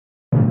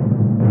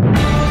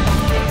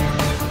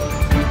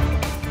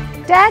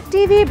Tag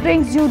TV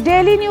brings you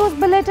daily news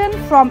bulletin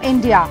from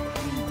India.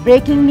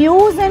 Breaking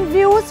news and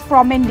views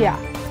from India.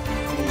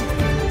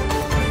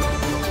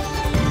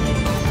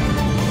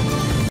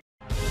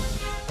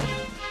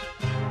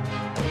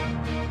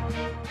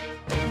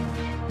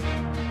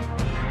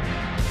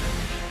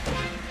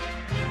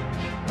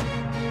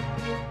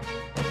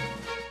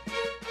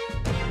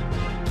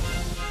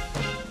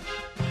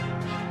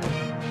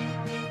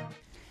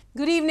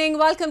 Good evening.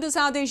 Welcome to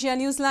South Asia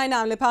Newsline.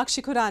 I'm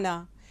Lipakshi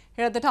Khurana.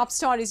 Here are the top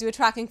stories we're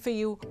tracking for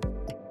you.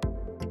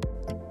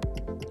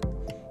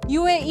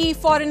 UAE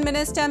Foreign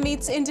Minister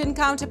meets Indian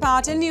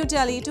counterpart in New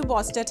Delhi to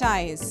bolster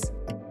ties.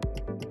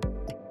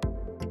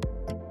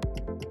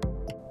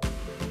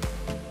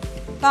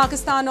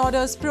 Pakistan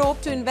orders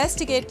probe to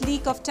investigate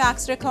leak of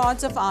tax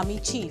records of Army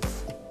Chief.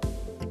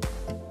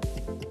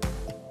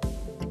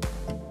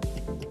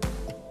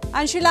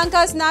 And Sri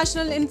Lanka's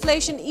national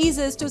inflation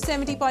eases to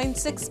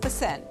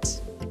 70.6%.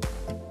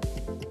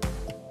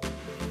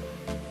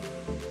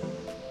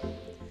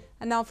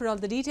 And now for all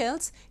the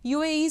details.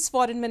 UAE's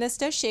Foreign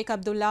Minister Sheikh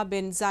Abdullah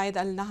bin Zayed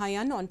Al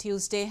Nahyan on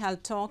Tuesday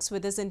held talks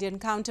with his Indian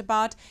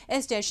counterpart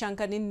S.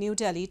 Jaishankar in New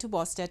Delhi to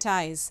bolster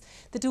ties.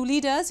 The two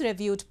leaders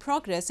reviewed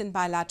progress in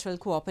bilateral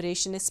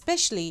cooperation,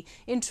 especially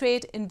in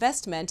trade,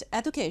 investment,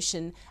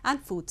 education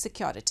and food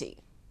security.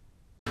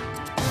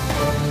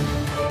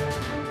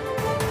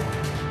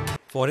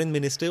 Foreign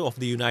Minister of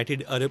the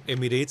United Arab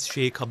Emirates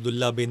Sheikh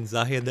Abdullah bin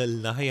Zayed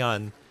Al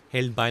Nahyan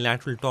held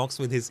bilateral talks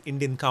with his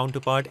Indian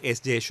counterpart S.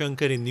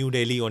 Jaishankar in New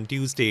Delhi on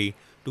Tuesday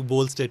to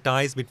bolster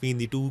ties between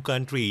the two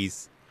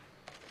countries.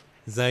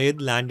 Zayed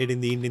landed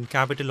in the Indian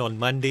capital on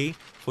Monday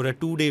for a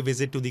two-day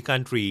visit to the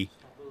country.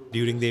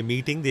 During their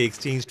meeting, they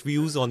exchanged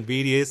views on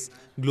various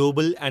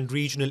global and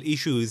regional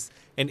issues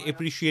and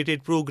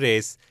appreciated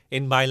progress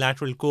in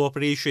bilateral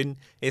cooperation,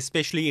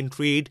 especially in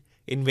trade,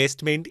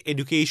 investment,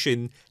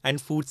 education and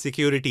food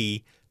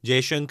security,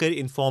 Jaishankar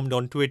informed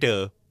on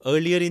Twitter.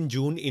 Earlier in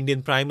June,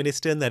 Indian Prime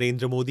Minister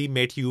Narendra Modi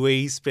met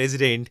UAE's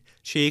President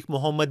Sheikh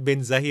Mohammed bin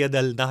Zayed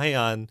Al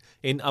Nahyan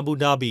in Abu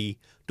Dhabi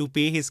to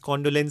pay his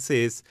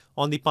condolences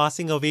on the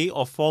passing away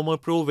of former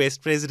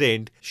pro-West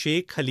President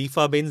Sheikh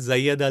Khalifa bin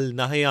Zayed Al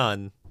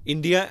Nahyan.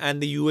 India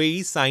and the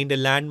UAE signed a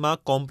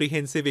landmark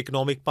comprehensive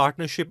economic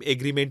partnership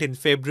agreement in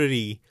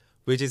February,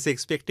 which is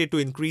expected to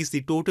increase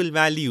the total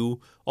value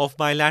of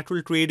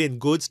bilateral trade in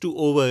goods to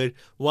over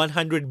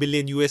 $100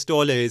 billion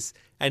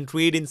and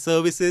trade in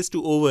services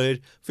to over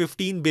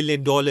 $15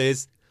 billion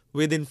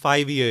within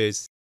 5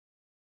 years.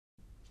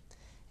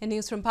 In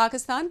news from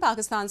Pakistan,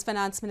 Pakistan's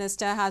finance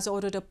minister has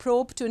ordered a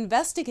probe to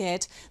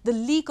investigate the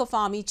leak of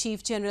Army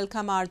Chief General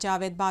Qamar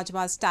Javed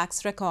Bajwa's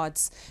tax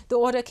records. The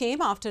order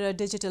came after a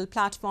digital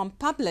platform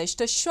published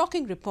a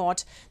shocking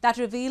report that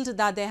revealed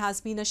that there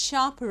has been a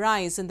sharp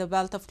rise in the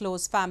wealth of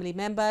close family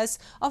members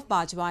of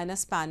Bajwa in a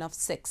span of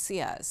 6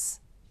 years.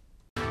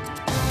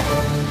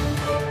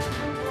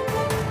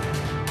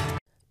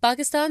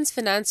 Pakistan's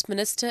finance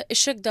minister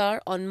Ishaq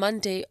Dar on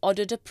Monday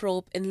ordered a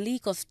probe in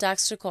leak of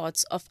tax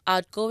records of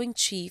outgoing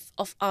Chief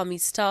of Army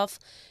Staff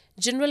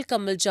General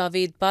Qamar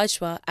Javed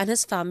Bajwa and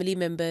his family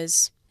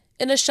members.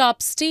 In a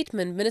sharp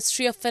statement,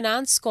 Ministry of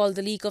Finance called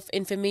the leak of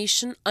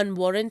information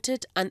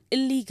unwarranted and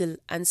illegal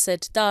and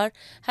said Dar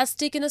has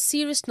taken a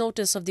serious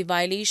notice of the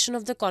violation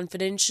of the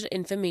confidential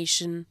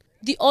information.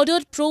 The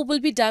ordered probe will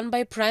be done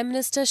by Prime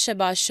Minister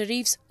Shehbaz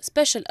Sharif's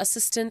Special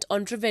Assistant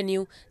on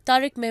Revenue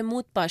Tariq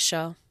Mahmood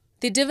Pasha.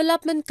 The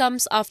development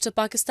comes after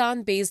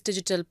Pakistan-based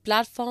digital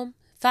platform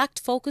Fact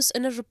Focus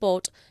in a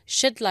report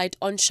shed light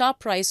on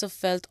sharp rise of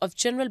wealth of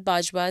General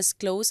Bajwa's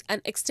close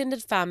and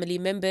extended family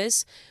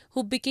members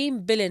who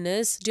became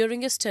billionaires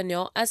during his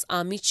tenure as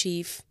Army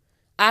Chief.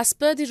 As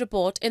per the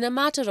report, in a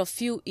matter of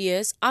few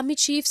years, Army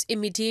Chief's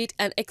immediate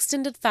and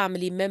extended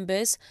family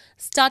members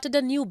started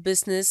a new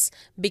business,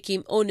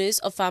 became owners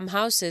of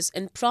farmhouses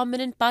in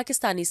prominent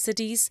Pakistani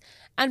cities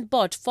and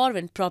bought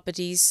foreign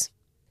properties.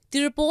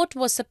 The report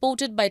was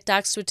supported by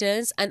tax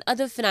returns and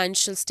other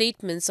financial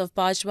statements of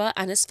Bajwa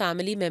and his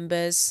family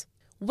members.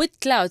 With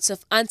clouds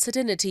of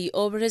uncertainty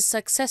over his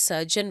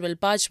successor, General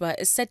Bajwa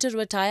is set to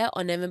retire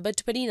on November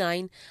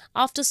 29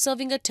 after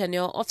serving a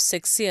tenure of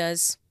 6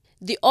 years.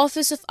 The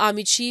office of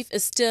Army Chief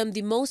is termed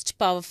the most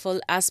powerful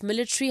as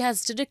military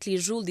has directly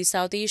ruled the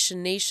South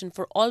Asian nation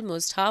for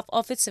almost half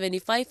of its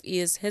 75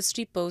 years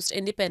history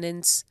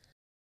post-independence.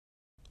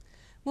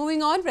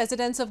 Moving on,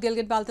 residents of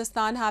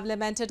Gilgit-Baltistan have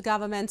lamented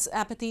government's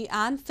apathy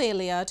and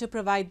failure to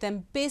provide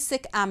them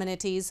basic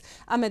amenities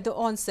amid the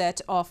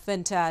onset of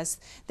winters.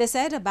 They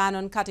said a ban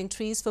on cutting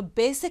trees for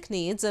basic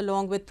needs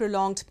along with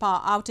prolonged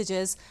power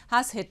outages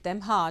has hit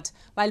them hard,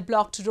 while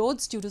blocked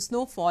roads due to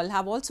snowfall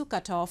have also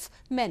cut off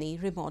many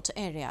remote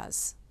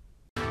areas.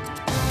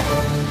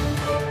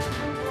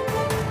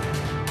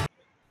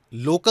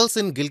 Locals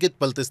in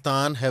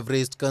Gilgit-Baltistan have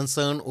raised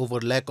concern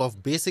over lack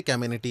of basic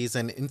amenities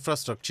and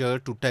infrastructure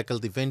to tackle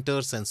the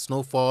winters and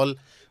snowfall,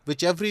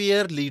 which every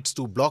year leads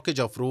to blockage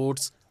of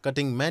roads,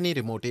 cutting many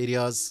remote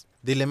areas.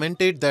 They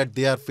lamented that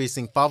they are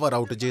facing power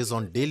outages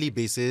on daily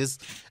basis,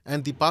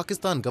 and the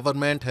Pakistan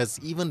government has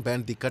even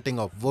banned the cutting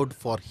of wood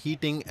for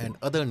heating and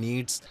other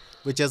needs,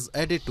 which has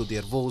added to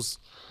their woes.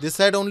 They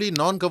said only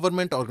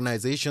non-government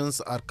organizations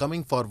are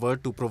coming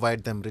forward to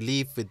provide them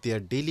relief with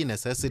their daily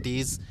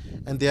necessities,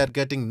 and they are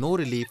getting no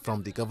relief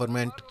from the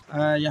government.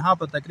 यहाँ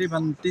पर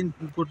तकरीबन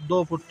 3 foot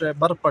 2 foot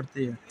बर्फ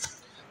पड़ती है।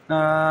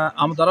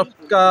 आमतरफ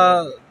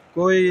का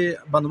कोई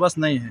बंदोबस्त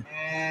नहीं है,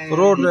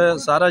 रोड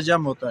सारा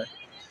जाम होता है।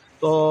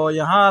 तो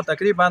यहाँ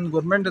तकरीबन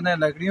गवर्नमेंट ने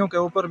लकड़ियों के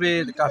ऊपर भी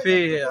काफ़ी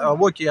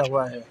वो किया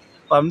हुआ है,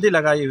 पाबंदी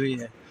लगाई हुई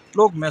है।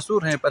 लोग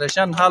मैसूर हैं,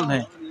 परेशान हाल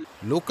हैं।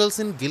 Locals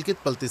in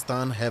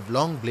Gilgit-Baltistan have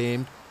long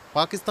blamed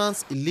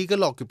Pakistan's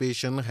illegal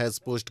occupation has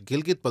pushed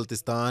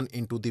Gilgit-Baltistan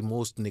into the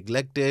most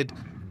neglected,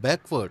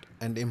 backward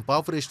and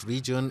impoverished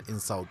region in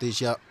South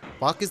Asia.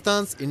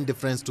 Pakistan's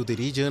indifference to the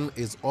region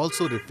is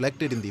also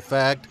reflected in the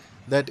fact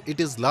that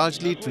it is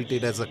largely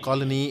treated as a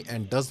colony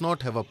and does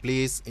not have a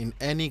place in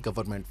any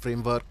government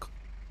framework.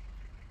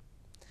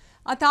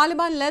 A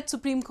Taliban-led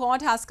Supreme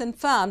Court has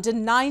confirmed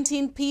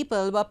 19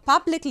 people were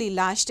publicly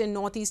lashed in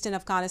northeastern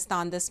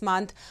Afghanistan this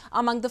month,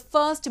 among the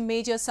first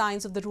major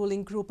signs of the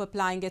ruling group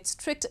applying its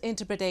strict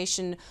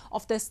interpretation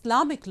of the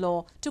Islamic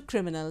law to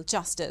criminal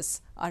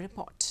justice. A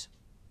report.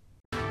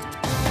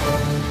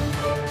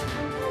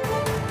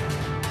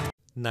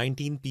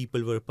 19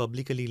 people were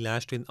publicly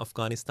lashed in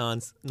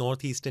Afghanistan's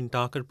northeastern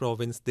Takhar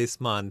province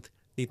this month,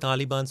 the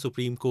Taliban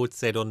Supreme Court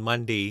said on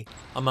Monday,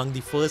 among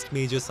the first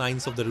major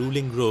signs of the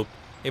ruling group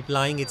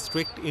applying its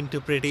strict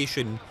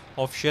interpretation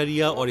of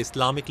Sharia or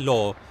Islamic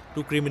law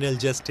to criminal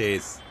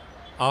justice.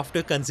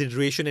 After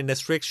consideration and a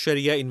strict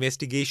Sharia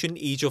investigation,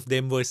 each of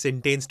them were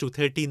sentenced to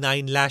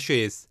 39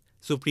 lashes,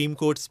 Supreme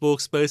Court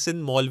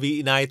spokesperson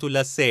Maulvi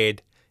Inayatullah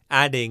said,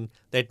 adding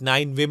that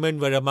 9 women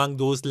were among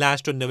those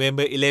lashed on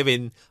November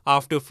 11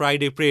 after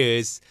Friday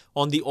prayers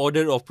on the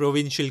order of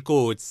provincial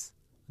courts.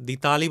 The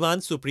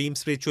Taliban Supreme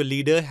Spiritual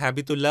Leader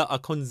Habibullah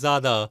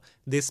Akhundzada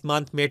this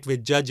month met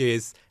with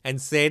judges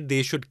and said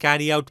they should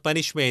carry out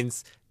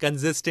punishments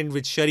consistent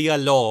with Sharia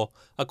law,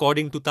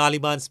 according to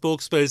Taliban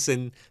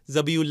spokesperson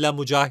Zabiullah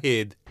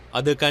Mujahid.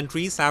 Other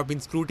countries have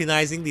been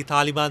scrutinizing the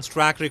Taliban's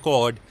track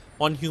record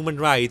on human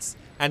rights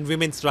and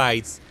women's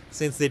rights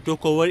since they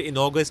took over in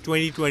August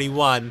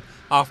 2021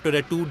 after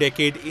a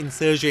 2-decade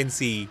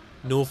insurgency.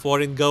 No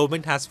foreign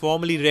government has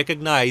formally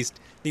recognized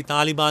the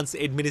Taliban's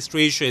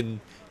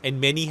administration, and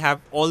many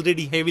have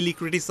already heavily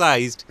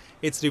criticized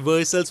its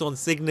reversals on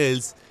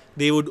signals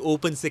they would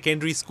open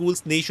secondary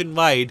schools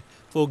nationwide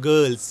for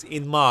girls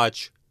in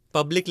March.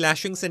 Public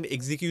lashings and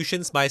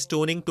executions by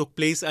stoning took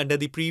place under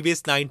the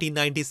previous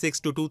 1996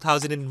 to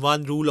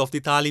 2001 rule of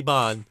the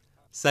Taliban.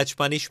 Such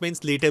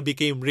punishments later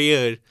became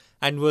rare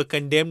and were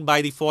condemned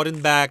by the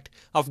foreign-backed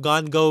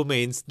Afghan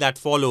governments that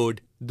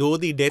followed, though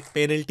the death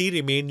penalty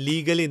remained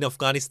legal in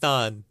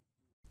Afghanistan.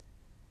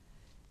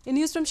 In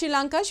news from Sri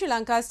Lanka, Sri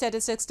Lanka's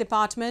Statistics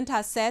Department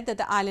has said that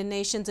the island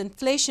nation's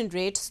inflation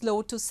rate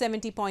slowed to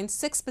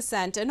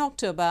 70.6% in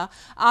October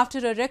after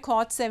a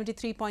record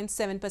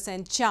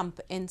 73.7%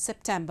 jump in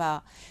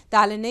September. The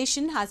island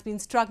nation has been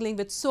struggling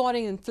with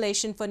soaring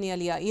inflation for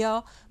nearly a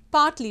year,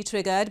 partly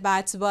triggered by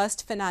its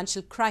worst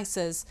financial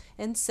crisis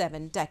in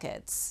 7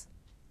 decades.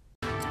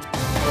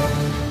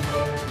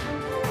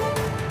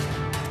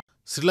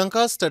 Sri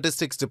Lanka's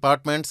Statistics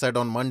Department said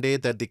on Monday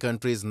that the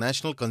country's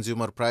National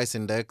Consumer Price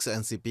Index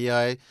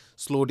 (NCPI)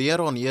 slowed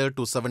year-on-year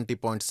to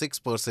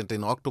 70.6%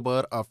 in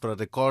October after a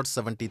record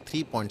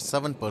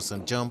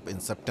 73.7% jump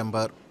in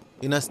September.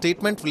 In a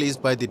statement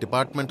released by the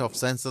Department of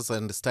Census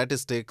and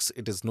Statistics,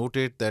 it is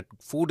noted that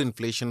food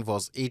inflation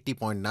was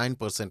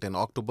 80.9% in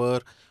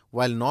October,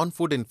 while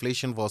non-food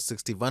inflation was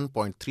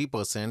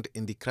 61.3%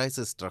 in the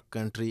crisis-struck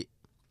country.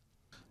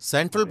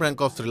 Central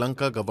Bank of Sri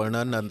Lanka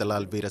Governor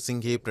Nandalal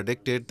Veerasinghe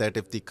predicted that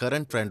if the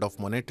current trend of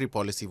monetary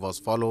policy was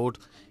followed,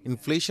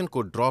 inflation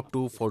could drop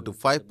to 4 to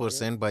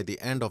 5% by the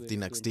end of the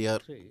next year.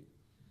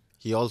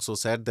 He also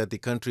said that the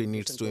country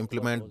needs to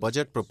implement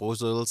budget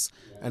proposals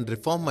and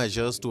reform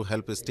measures to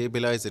help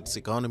stabilize its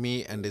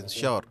economy and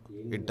ensure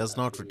it does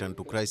not return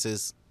to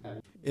crisis.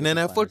 In an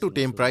effort to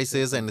tame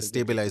prices and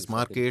stabilize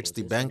markets,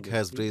 the bank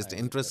has raised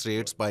interest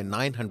rates by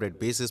 900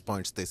 basis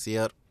points this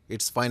year.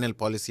 Its final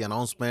policy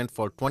announcement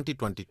for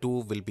 2022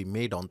 will be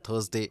made on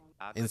Thursday.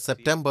 In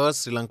September,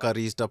 Sri Lanka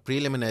reached a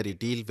preliminary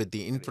deal with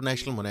the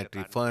International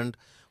Monetary Fund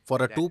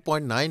for a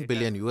 $2.9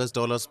 billion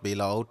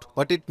bailout,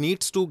 but it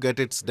needs to get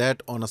its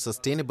debt on a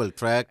sustainable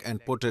track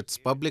and put its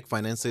public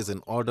finances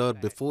in order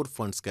before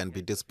funds can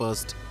be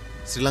disbursed.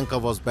 Sri Lanka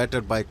was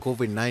battered by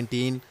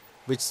COVID-19,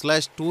 which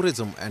slashed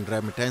tourism and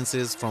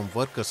remittances from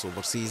workers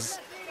overseas.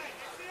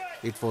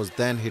 It was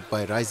then hit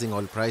by rising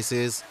oil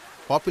prices,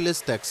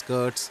 populist tax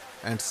cuts,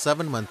 and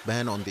 7-month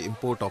ban on the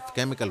import of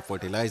chemical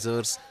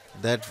fertilizers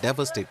that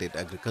devastated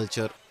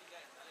agriculture.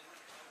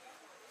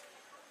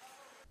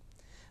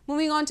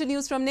 Moving on on to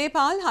news from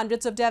Nepal.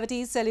 Hundreds of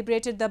devotees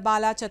celebrated the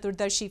Bala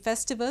Chaturdashi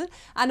festival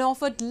and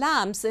offered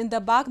lamps in the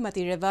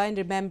Bagmati river in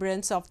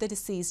remembrance of the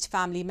deceased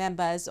family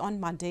members on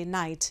Monday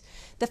night.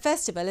 The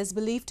festival is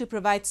believed to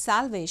provide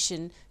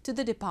salvation to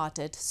the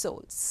departed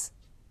souls.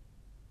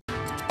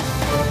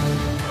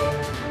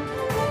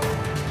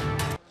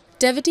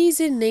 Devotees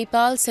in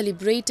Nepal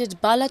celebrated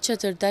Bala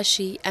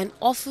Chaturdashi and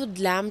offered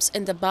lamps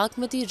in the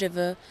Bagmati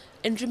river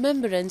in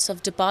remembrance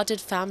of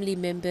departed family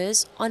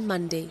members on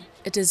Monday.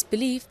 It is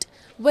believed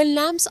when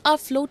lamps are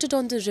floated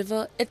on the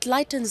river, it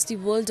lightens the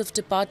world of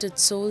departed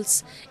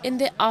souls in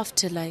their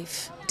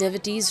afterlife.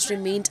 Devotees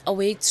remained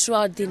awake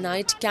throughout the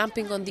night,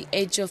 camping on the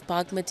edge of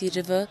Bagmati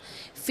river,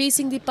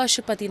 facing the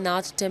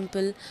Pashupatinath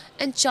temple,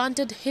 and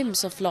chanted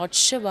hymns of Lord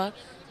Shiva,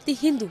 the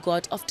Hindu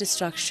god of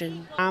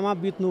destruction. आमा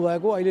बित्नु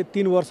भएको अहिले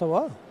 3 वर्ष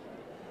भयो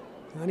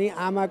अनि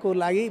आमाको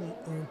लागि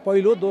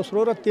पहिलो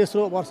दोस्रो र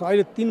तेस्रो वर्ष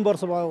अहिले 3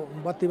 वर्ष भयो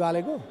बत्ती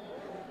बालेको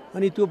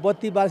अनि त्यो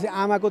बत्ती बालेपछि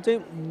आमाको चाहिँ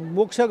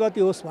मोक्ष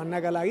गति होस्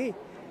भन्नका लागि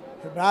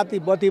राति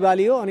बत्ती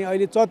बालियो अनि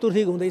अहिले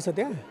चतुर्थी हुँदैछ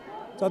त्यहाँ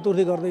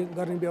चतुर्थी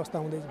गर्ने व्यवस्था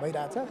हुँदै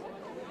भइराछ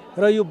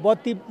र यो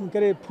बत्ती के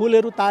रे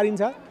फुलहरू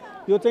तारिन्छ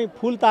यो चाहिँ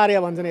फुल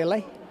तार्या भन्छन्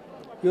यसलाई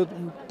यो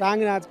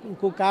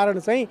टाङ्नाको कारण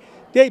चाहिँ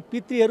त्यही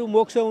पितृहरू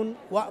मोक्ष हुन्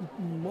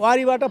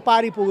वारीबाट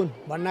पारी पुगुन्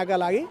भन्नका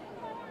लागि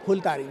full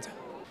तारिन्छ.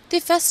 The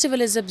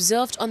festival is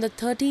observed on the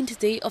 13th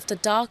day of the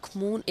dark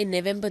moon in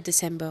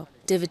November-December.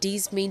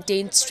 Devotees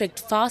maintain strict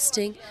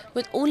fasting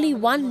with only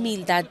one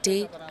meal that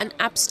day and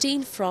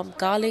abstain from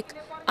garlic,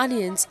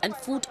 onions and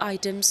food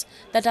items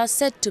that are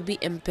said to be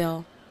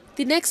impure.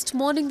 The next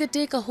morning they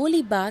take a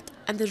holy bath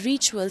and the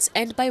rituals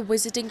end by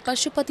visiting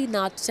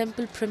Pashupatinath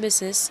temple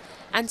premises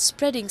and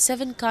spreading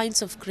 7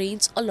 kinds of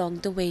grains along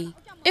the way.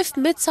 If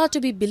myths are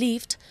to be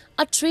believed,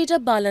 a trader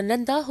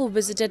Balananda who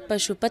visited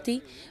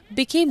Pashupati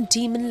became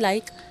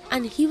demon-like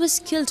and he was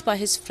killed by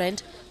his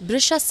friend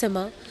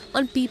Brishasimha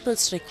on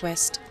people's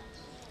request.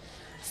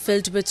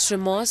 Filled with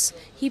remorse,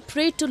 he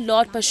prayed to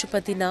Lord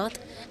Pashupatinath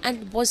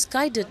and was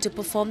guided to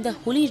perform the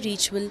holy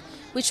ritual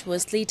which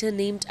was later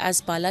named as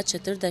Bala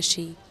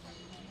Chaturdashi.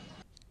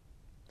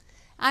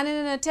 And in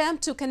an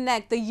attempt to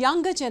connect the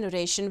younger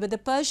generation with the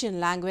Persian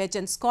language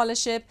and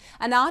scholarship,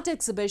 an art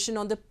exhibition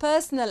on the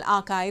personal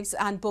archives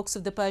and books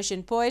of the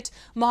Persian poet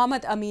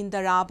Muhammad Amin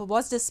Darab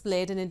was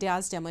displayed in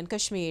India's Jammu and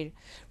Kashmir.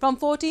 From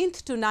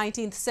 14th to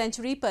 19th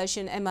century,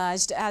 Persian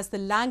emerged as the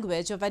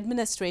language of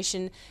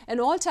administration in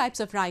all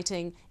types of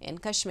writing in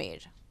Kashmir.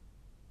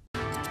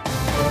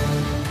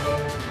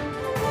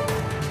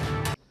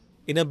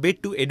 In a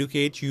bid to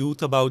educate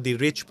youth about the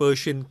rich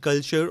Persian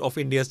culture of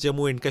India's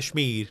Jammu and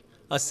Kashmir,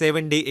 a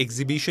 7-day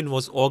exhibition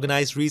was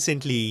organized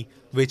recently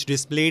which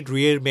displayed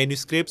rare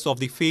manuscripts of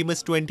the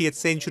famous 20th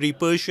century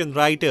Persian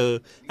writer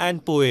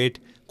and poet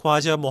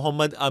Khwaja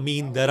Muhammad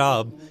Amin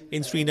Darab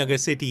in Srinagar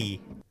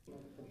city.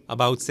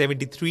 About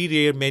 73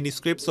 rare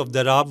manuscripts of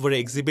Darab were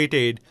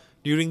exhibited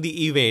during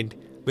the event,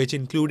 which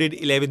included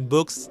 11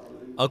 books,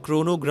 a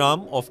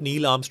chronogram of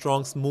Neil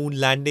Armstrong's moon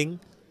landing,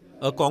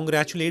 a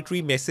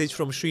congratulatory message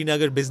from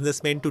Srinagar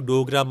businessman to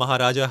Dogra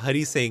Maharaja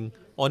Hari Singh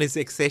on his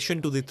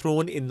accession to the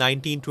throne in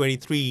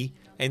 1923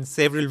 and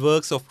several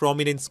works of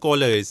prominent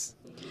scholars.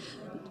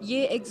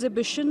 ये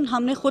exhibition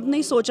हमने ख़ुद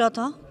नहीं सोचा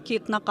था कि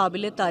इतना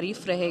काबिल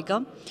तारीफ़ रहेगा,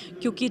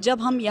 क्योंकि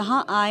जब हम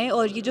यहाँ आए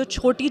और ये जो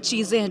छोटी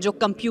चीज़ें हैं जो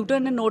कंप्यूटर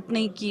ने नोट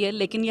नहीं की है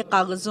लेकिन ये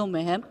कागज़ों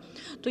में है,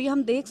 तो ये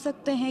हम देख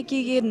सकते हैं कि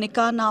ये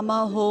निकाहनामा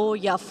हो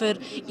या फिर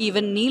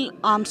इवन नील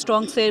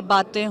आर्मस्ट्रॉन्ग से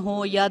बातें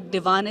हो या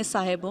दीवान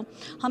साहिब हो,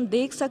 हम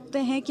देख सकते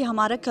हैं कि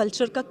हमारा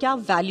कल्चर का क्या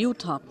वैल्यू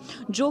था,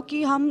 जो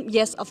कि हम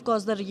yes of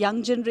course the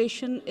young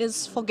generation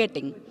is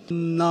forgetting.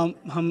 ना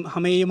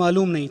हमें ये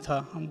मालूम नहीं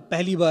था, हम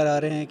पहली बार आ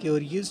रहे हैं कि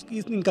और ये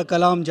इनका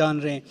कलाम जान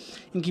रहे हैं,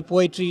 इनकी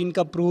पोइट्री,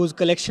 इनका प्रोज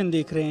कलेक्शन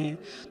देख रहे हैं,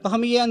 तो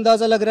हमें ये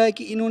अंदाज़ा लग रहा है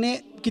कि इन्होंने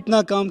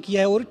कितना काम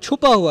किया है और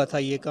छुपा हुआ था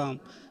ये काम.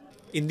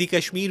 In the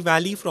Kashmir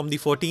Valley from the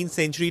 14th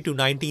century to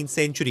 19th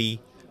century,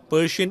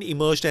 Persian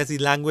emerged as the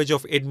language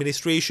of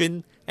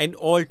administration and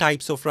all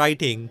types of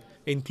writing,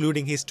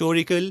 including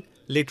historical,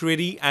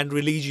 literary and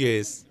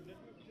religious.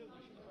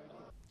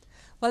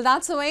 Well,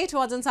 that's the way it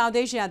was in South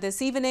Asia this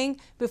evening.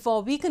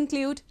 Before we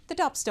conclude, the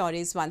top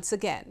stories once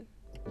again.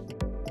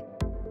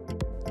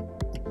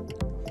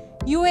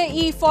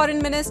 UAE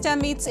Foreign Minister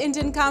meets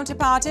Indian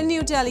counterpart in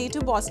New Delhi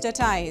to bolster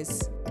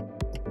ties.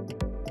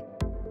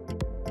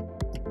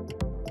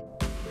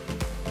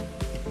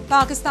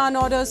 Pakistan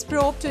orders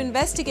probe to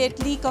investigate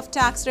leak of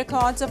tax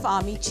records of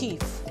Army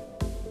Chief.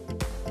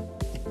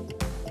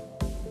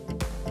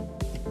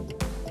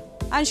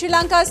 And Sri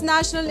Lanka's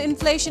national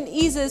inflation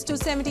eases to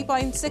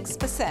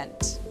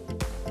 70.6%.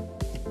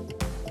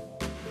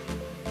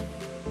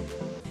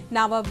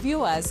 Now our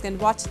viewers can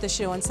watch the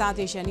show on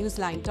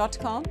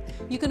SouthAsiaNewsline.com.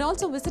 You can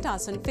also visit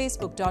us on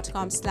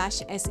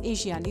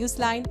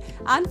Facebook.com/SAsiaNewsline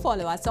and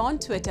follow us on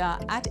Twitter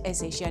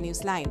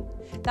 @SAsiaNewsline.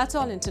 That's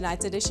all in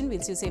tonight's edition.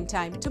 We'll see you same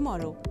time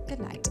tomorrow. Good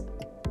night.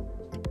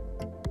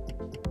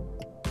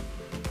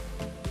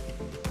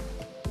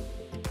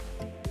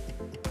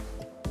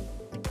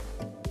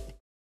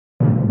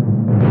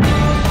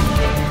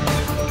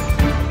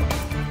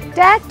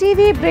 Tag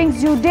TV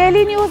brings you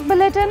daily news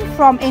bulletin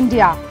from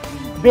India.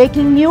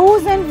 Breaking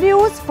news and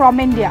views from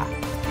India.